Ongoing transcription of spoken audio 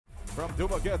from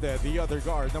Dumaguete, the other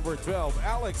guard, number 12,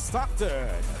 Alex Stockton.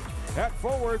 At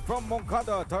forward from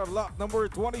Moncada, Tarlac, number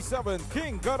 27,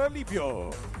 King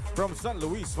Garalipio. From San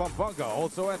Luis, Pampanga,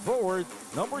 also at forward,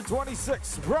 number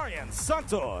 26, Brian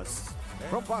Santos.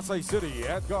 From Pasay City,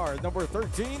 at guard, number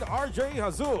 13, RJ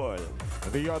Hazul.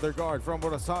 The other guard from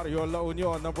Rosario, La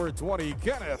Union, number 20,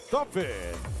 Kenneth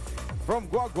Tuffin. From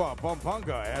Guagua,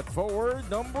 Pampanga, at forward,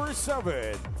 number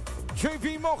 7,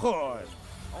 JV Mocon.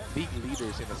 League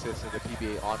leaders in assists in the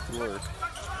PBA on tour.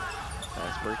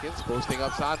 As Perkins posting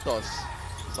up Santos.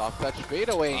 Soft touch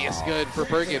fadeaway is good for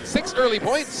Perkins. 6 early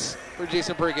points for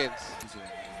Jason Perkins.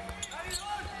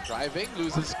 Driving,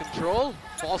 loses control,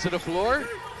 falls to the floor.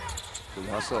 Good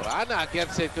hustle. Arana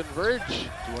gets it, Converge.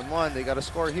 2-1, they got a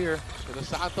score here. To the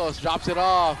Santos, drops it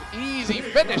off. Easy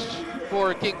finish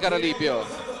for King Garalipio.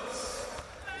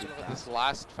 Look at this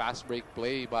last fast break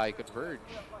play by Converge.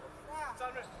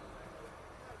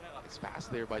 It's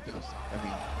fast there by the I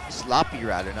mean, sloppy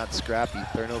rather, not scrappy.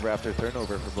 Turnover after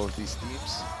turnover for both these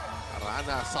teams.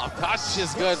 Arana, soft touch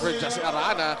is good for just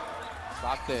Arana.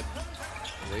 Stockton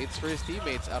waits for his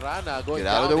teammates. Arana going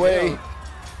Get out of the downhill. way.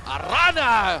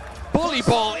 Arana, bully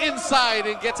ball inside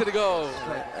and gets it to go.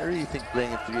 I really think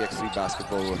playing in 3x3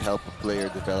 basketball will help a player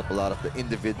develop a lot of the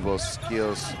individual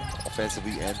skills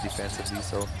offensively and defensively,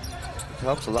 so it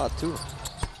helps a lot too.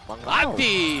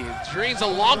 Mangati trains a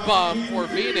long bomb for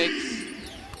Phoenix.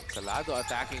 Salado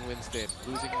attacking Winston,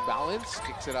 losing balance,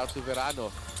 kicks it out to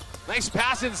Verano. Nice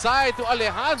pass inside to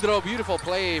Alejandro. Beautiful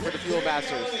play for the Fuel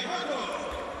Masters.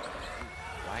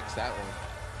 Blanks that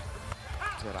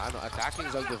one. Verano attacking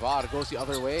Zaldivar, goes the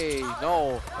other way.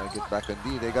 No. I get back on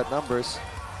D, they got numbers.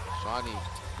 Shawnee.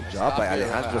 Good job by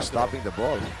Alejandro stopping the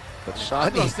ball. But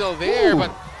Shawnee still there, ooh,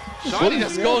 but Shawnee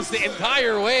just goes the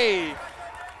entire way.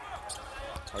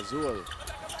 Azul.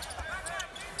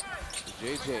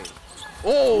 JJ.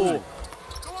 Oh!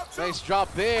 Nice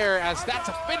drop there, as that's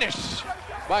a finish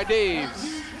by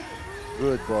Daves.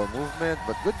 Good ball movement,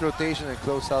 but good rotation and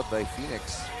close out by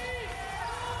Phoenix.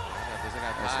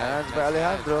 Nice hands by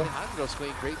Alejandro. Alejandro's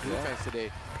playing great defense today.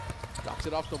 Drops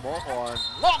it off to Mocon.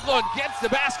 Mocon gets the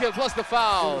basket plus the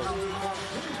foul. Let's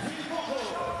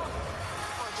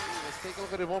take a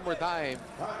look at it one more time.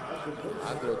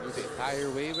 Alejandro knew the entire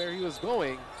way where he was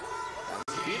going.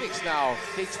 As Phoenix now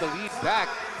takes the lead back.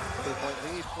 3-point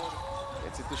lead.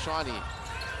 Gets it to Shawnee.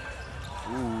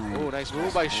 Oh, nice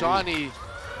move by Shawnee.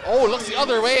 Oh, looks the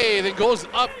other way, then goes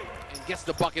up and gets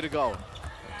the bucket to go.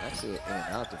 Actually, in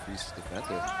and out to freeze the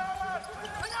defender.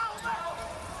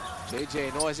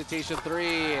 JJ, no hesitation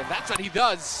three, and that's what he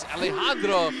does.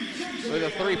 Alejandro with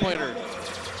a three-pointer.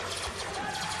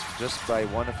 Just by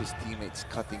one of his teammates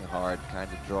cutting hard,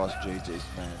 kind of draws JJ's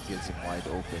man, gets him wide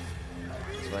open.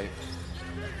 That's why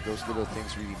those little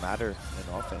things really matter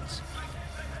in offense.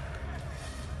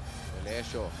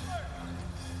 Valesio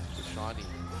to Shawnee.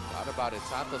 Thought about it.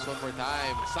 Santos one more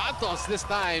time. Santos this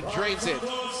time drains it.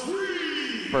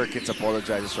 Perkins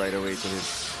apologizes right away to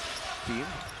his team.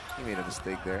 He made a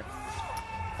mistake there.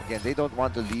 Again, they don't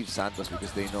want to leave Santos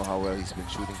because they know how well he's been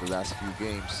shooting the last few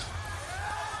games.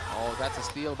 Oh, that's a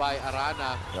steal by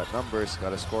Arana. Got numbers,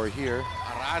 got a score here.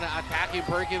 Arana attacking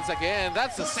Perkins again.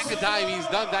 That's the second time he's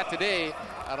done that today.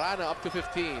 Arana up to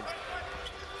 15.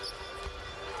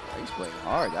 He's playing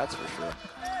hard, that's for sure.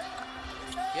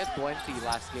 He had 20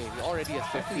 last game. He already has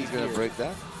 15. He's going to break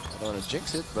that. I don't want to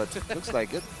jinx it, but looks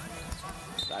like it.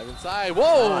 Dive inside.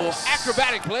 Whoa! Nice.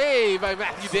 Acrobatic play by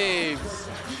Matthew Daves.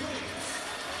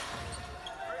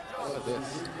 Look at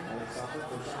this.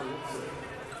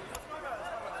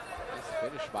 Nice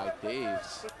finish by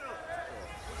Daves.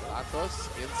 Santos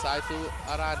inside to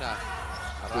Arana.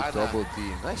 Good double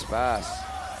team. Nice pass.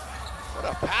 What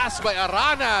a pass by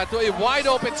Arana to a wide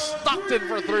open Stockton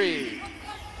for three.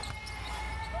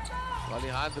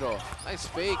 Alejandro, nice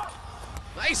fake.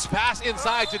 Nice pass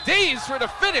inside to Daves for the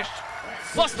finish,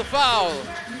 plus the foul.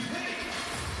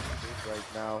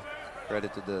 Right now,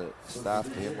 credit to the staff,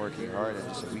 to him working hard, and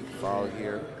just a weak foul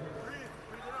here.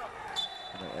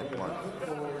 And one.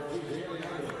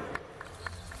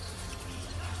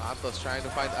 Santos trying to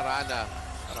find Arana.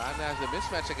 Arana has a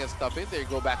mismatch against Tuffin. There you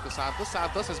go back to Santos.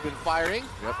 Santos has been firing.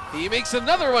 Yep. He makes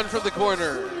another one from the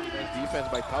corner. Nice defense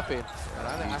by Tuffin.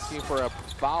 Arana asking for a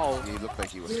foul. He looked like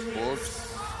he was pulled.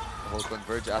 The whole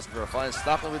Converge asking for a foul. And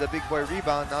Stockton with a big boy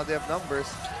rebound. Now they have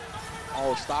numbers.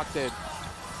 Oh, Stockton.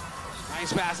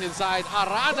 Nice pass inside.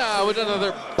 Arana with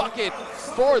another bucket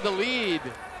for the lead.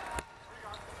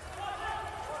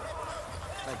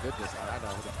 My goodness,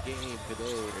 Arana with a game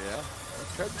today. Yeah.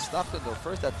 Credit to Stockton though.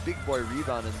 First that big boy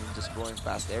rebound and then just going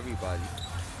past everybody.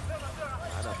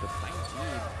 Arana with 19.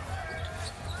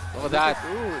 Look at that.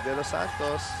 Ooh, De Los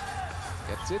Santos.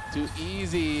 Gets it too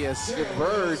easy as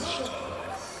Converge.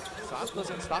 Santos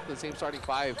and Stockton, same starting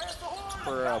five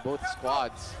for both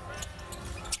squads.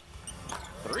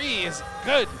 Three is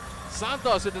good.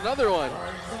 Santos with another one.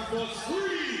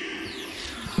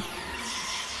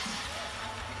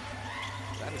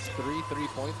 That is 3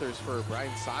 3-pointers for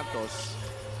Brian Santos.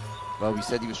 Well, we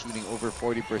said he was shooting over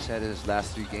 40% in his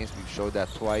last 3 games. We've showed that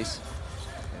twice.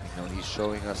 And he's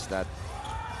showing us that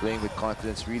playing with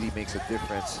confidence really makes a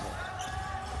difference.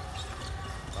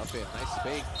 Tuffin, nice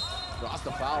fake. Draws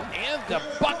the foul and the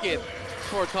bucket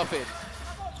for Tuffin.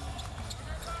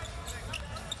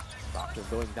 Stockton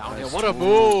going down here. What a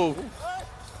move!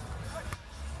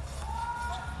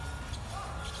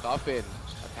 Tuffin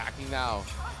attacking now.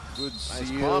 Good Nice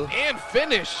seal. pump and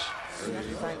finish.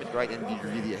 You time it right and be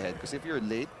really ahead. Because if you're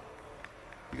late,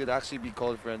 you could actually be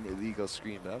called for an illegal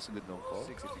screen. But that was a good no call.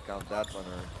 6 if you count that one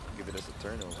or give it as a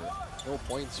turnover. No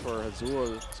points for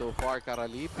Azul so far.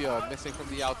 Caralipio missing from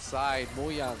the outside.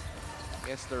 Muyang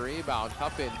gets the rebound.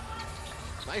 Tuffin.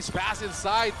 Nice pass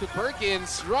inside to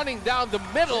Perkins. Running down the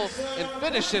middle and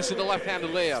finishes in the left-handed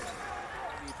layup.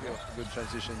 Good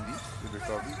transition deep. Good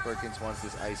recovery. Perkins wants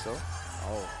this ISO.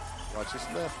 Oh, watch his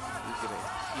left. He's going to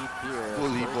eat here.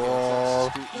 Bully Perkins, ball.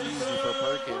 that's too easy for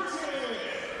Perkins.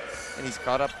 And he's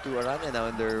caught up to Arana now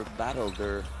in their battle.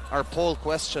 Our poll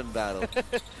question battle.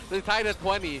 They're tied at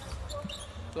 20.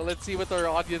 So let's see what our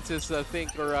audiences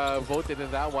think or voted in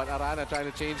that one. Arana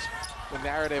trying to change the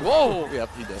narrative. Whoa! Yep,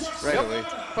 he does. Right away.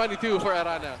 22 for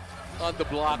Arana on the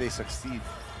block. And they succeed.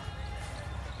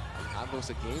 That was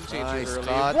a game changer Nice early.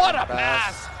 cut What a and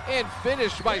pass! And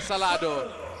finished by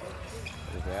Salado.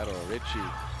 Rivero, Richie.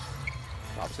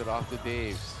 Drops it off to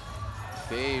Daves.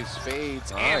 Daves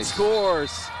fades and Nice.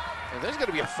 scores. And there's going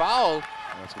to be a foul.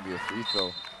 That's going to be a free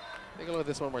throw. Take a look at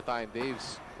this one more time.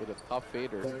 Daves with a tough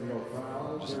fader.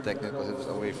 Just a technical, it was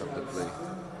away from the play.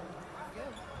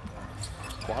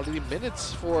 Quality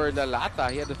minutes for La Lata.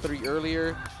 He had the 3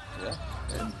 earlier. Yeah.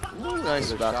 And ooh,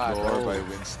 nice Another back shot. door Oh. by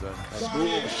Winston. Nice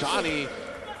move, Shawnee.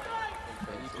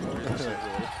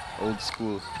 Old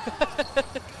school.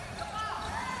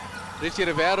 Richie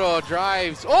Rivero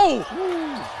drives. Oh!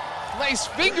 Nice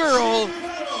finger roll.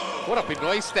 What a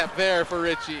Pinoy step there for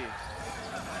Richie.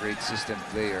 Great system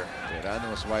player. Verano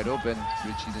was wide open.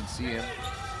 Richie didn't see him.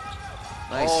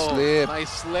 Nice Oh, slip. Nice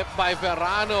slip by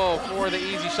Verano for the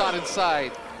easy shot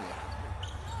inside.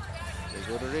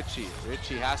 They go to Richie.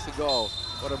 Richie has to go.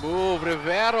 What a move.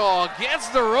 Rivero gets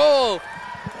the roll.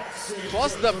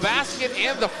 Plus the basket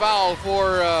and the foul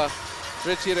for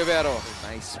Richie Rivero.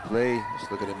 Nice play.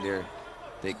 Just look at him there.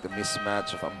 Take the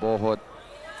mismatch of Ambohot.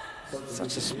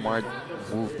 Such a smart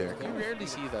move there. You rarely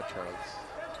see that,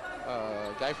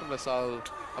 Charles. Guy from LaSalle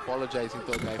apologizing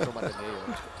to a guy from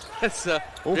Ateneo. That's, Oh,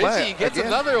 Richie my, gets again?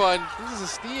 another one. This is a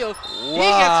steal. He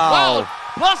Wow. gets fouled.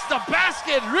 Plus the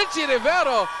basket. Richie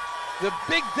Rivero. The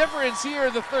big difference here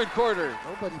in the 3rd quarter.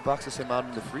 Nobody boxes him out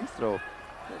in the free throw.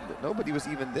 Nobody was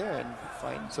even there and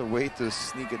finds a way to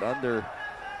sneak it under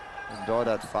and draw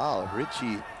that foul.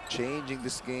 Richie changing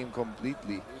this game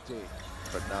completely.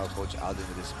 But now Coach Alden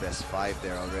with his best 5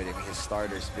 there already. I mean, his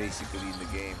starters basically in the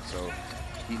game, so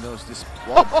he knows this.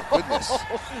 Wow, goodness.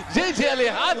 JJ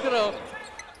Alejandro.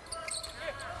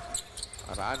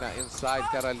 Arana inside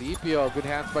Caralipio. Good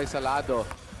hands by Salado.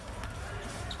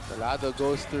 Salado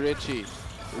goes to Richie.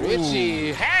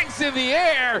 Richie hangs in the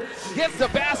air. Gets the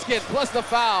basket plus the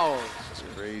foul. It's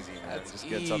crazy, man. That's Just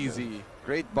gets up there. easy.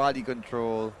 Great body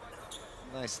control.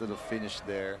 Nice little finish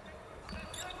there.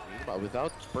 But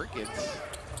without Perkins,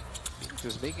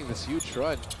 just making this huge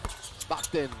run.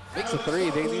 Stockton makes a 3.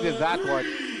 They needed that one.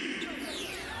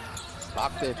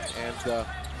 Stockton and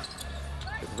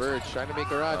Converge trying to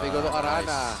make a run. They go to Arana.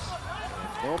 Nice.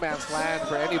 No man's land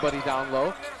for anybody down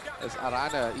low, as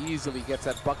Arana easily gets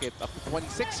that bucket up to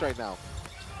 26 right now.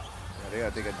 Yeah, they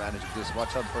gotta take advantage of this.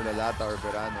 Watch out for La Lata or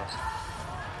Verano.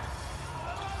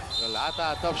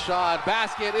 Lata, tough shot.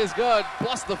 Basket is good,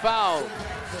 plus the foul.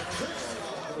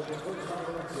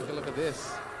 Take a look at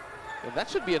this. And that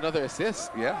should be another assist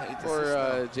Yeah, 8 for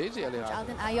assists JJ Alejandro.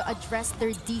 Alden Ayo addressed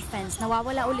their defense.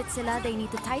 Nawawala ulit sila. They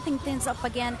need to tighten things up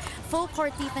again. Full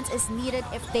court defense is needed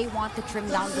if they want to trim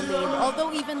down the lead.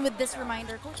 Although even with this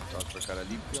reminder, Coach. Out for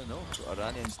Caralipio, no. To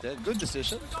Arana instead. Good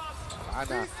decision.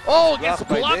 Arana. Oh, gets Blocked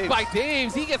by blocked by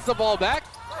Daves. He gets the ball back.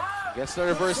 Gets the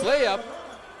reverse layup.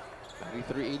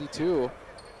 93-82.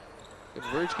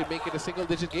 Converge can make it a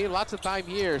single-digit game. Lots of time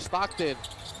here. Stockton.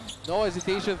 No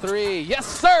hesitation 3. Yes,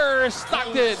 sir!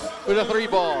 Stockton with a 3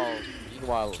 ball.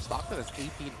 Meanwhile, Stockton has 18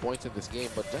 points in this game,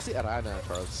 but Jesse Arana,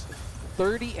 Charles,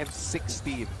 30 and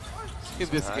 16. in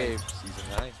this game.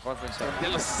 Season high. Conference De high.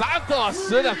 Los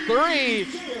Santos with a 3.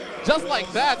 Just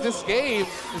like that, this game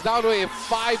is down to a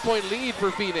 5-point lead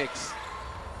for Phoenix.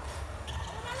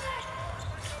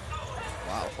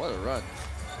 Wow, what a run.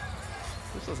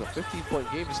 This was a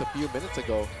 15-point game just a few minutes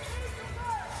ago.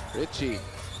 Richie.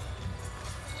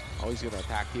 Oh, he's going to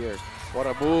attack here. What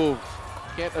a move.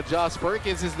 Can't adjust.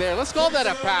 Perkins is there. Let's call that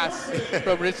a pass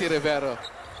from Richie Rivero.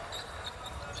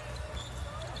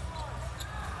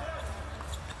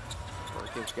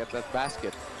 Perkins gets that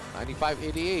basket.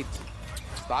 95-88.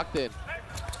 Stockton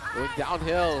going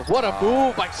downhill. What a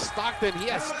move by Stockton. He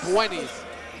has 20s.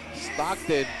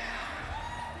 Stockton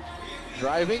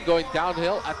driving, going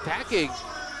downhill, attacking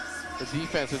the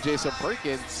defense of Jason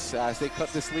Perkins as they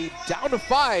cut this lead down to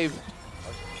 5.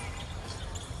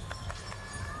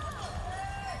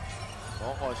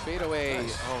 Oh, fade away.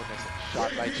 Nice. Oh, nice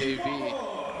shot by JV.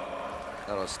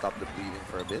 That'll stop the bleeding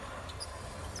for a bit.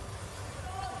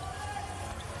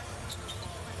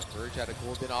 Converge had a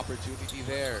golden opportunity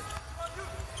there.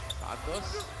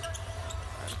 Santos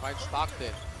trying to find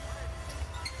Stockton.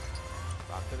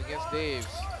 Stockton against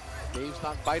Daves. Daves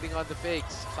not biting on the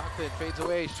fakes. Stockton fades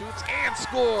away, shoots, and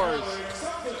scores!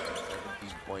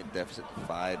 17-point deficit,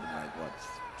 5 in like,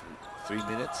 what, 3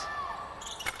 minutes?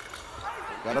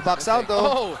 Got to box out, though.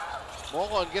 Oh!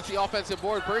 Mocon gets the offensive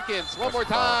board. Perkins, one more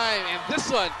time, and this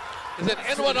one is an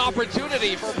N1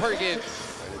 opportunity for Perkins.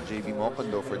 JV Mocon,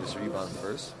 though, for this rebound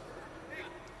first.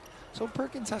 So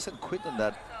Perkins hasn't quit on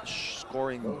that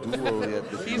scoring duel yet.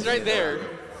 He's right there.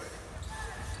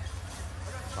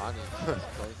 Shawnee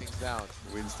slowing things down.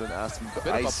 Winston asked him to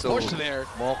Bit of a ISO. push there.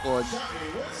 Mocon.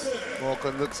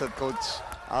 Mocon looks at Coach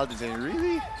Alden saying,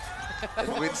 really?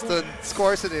 And Winston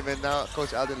scores at him, and now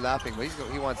Coach Alden laughing, but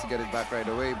he wants to get it back right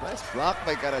away. Nice block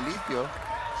by Caralipio.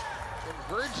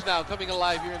 Converge now coming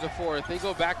alive here in the 4th. They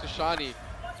go back to Shawnee.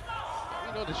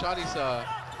 We know that Shawnee's a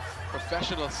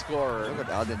professional scorer. Look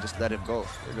at Alden, just let him go.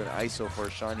 They're going to ISO for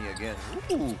Shawnee again.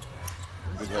 Ooh.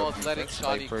 Good help Letting defense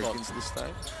Shawnee by Perkins this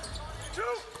time.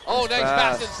 Oh, nice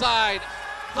pass inside.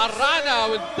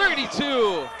 Arana with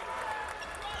 32.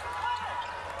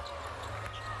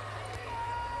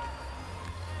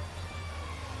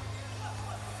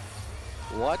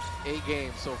 What a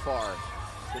game so far.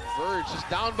 Converge is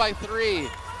down by 3.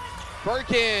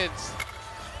 Perkins.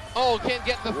 Oh, can't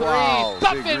get the 3. Wow,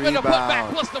 Tuffin with a putback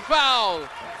rebound. plus the foul.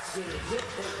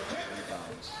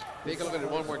 Take a look at it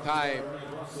one more time.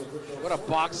 What a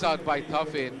box out by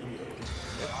Tuffin.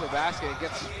 Gets the basket and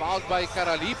gets fouled by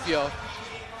Caralipio.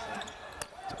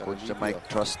 Coach Mike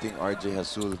trusting RJ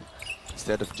Hazul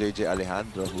instead of JJ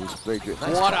Alejandro, who's played good.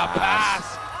 Nice What a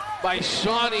pass by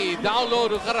Shawnee. Down low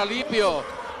to Caralipio.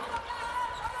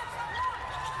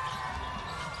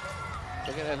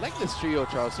 Again, I like this trio,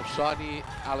 Charles, of Shawnee,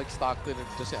 Alex Stockton, and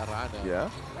Jose Arana. Yeah.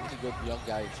 Really good young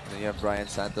guys. And you have Brian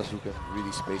Santos who can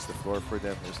really space the floor for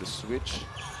them. There's the switch.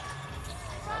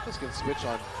 Santos can switch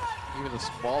on even the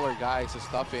smaller guys to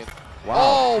stuff in. Wow.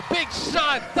 Oh, big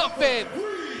shot, Tuffin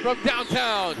from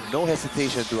downtown. No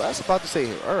hesitation to. I was about to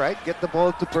say, all right, get the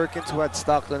ball to Perkins, who had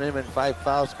Stockton on him and 5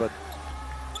 fouls, but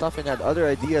Tuffin had other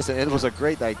ideas, and it was a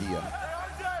great idea.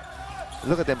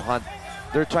 Look at them hunt.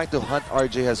 They're trying to hunt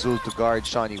RJ Hazul to guard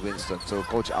Shawnee Winston. So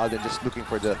Coach Alden just looking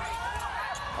for the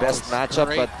best matchup,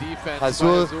 great but defense by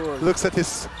Hazul looks at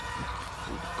his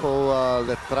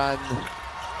co-Letran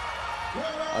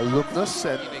alumnus,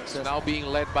 and Phoenix now being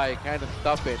led by Kenneth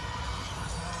Tuffin.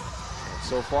 And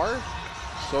so far,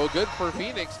 so good for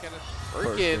Phoenix. Kenneth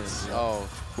Perkins. Yeah. Oh,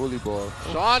 bully ball.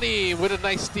 Shawnee with a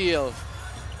nice steal.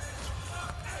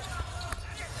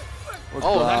 Good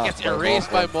Oh, that block gets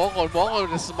erased by Mocon. Mocon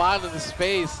with a smile in his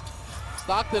face.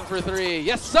 Stockton for 3.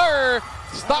 Yes, sir!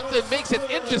 Stockton makes it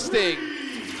interesting.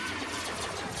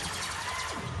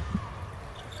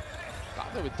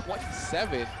 Stockton with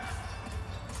 27.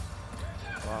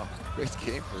 Wow, great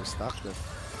game for Stockton.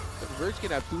 Converge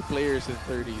can have 2 players in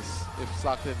 30s if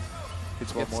Stockton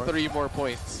Gets gets 1 more. 3 more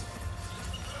points.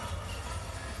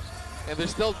 And they're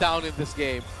still down in this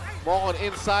game. Mocon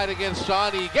inside against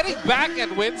Shawnee, getting back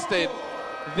at Winston.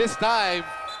 This time,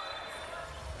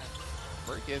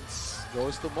 Perkins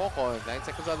goes to Mocon. 9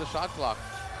 seconds on the shot clock.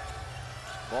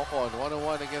 Mocon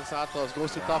 1-on-1 against Santos.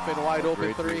 Goes to Tuffin, wide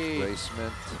open Great 3.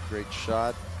 replacement, great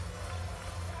shot.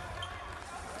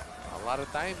 A lot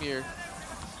of time here.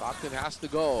 Stockton has to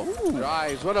go.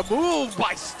 Drives. What a move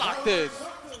by Stockton.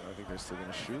 I think they're still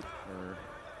gonna shoot, or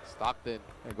Stockton.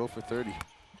 yeah, go for 30.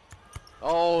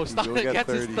 Oh, He Stockton will get gets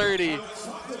 30. his 30.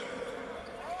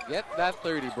 Get that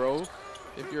 30, bro.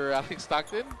 If you're Alex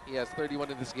Stockton, he has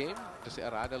 31 in this game. Jose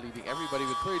Arana leading everybody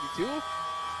with 32.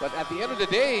 But at the end of the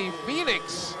day,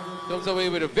 Phoenix comes away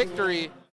with a victory.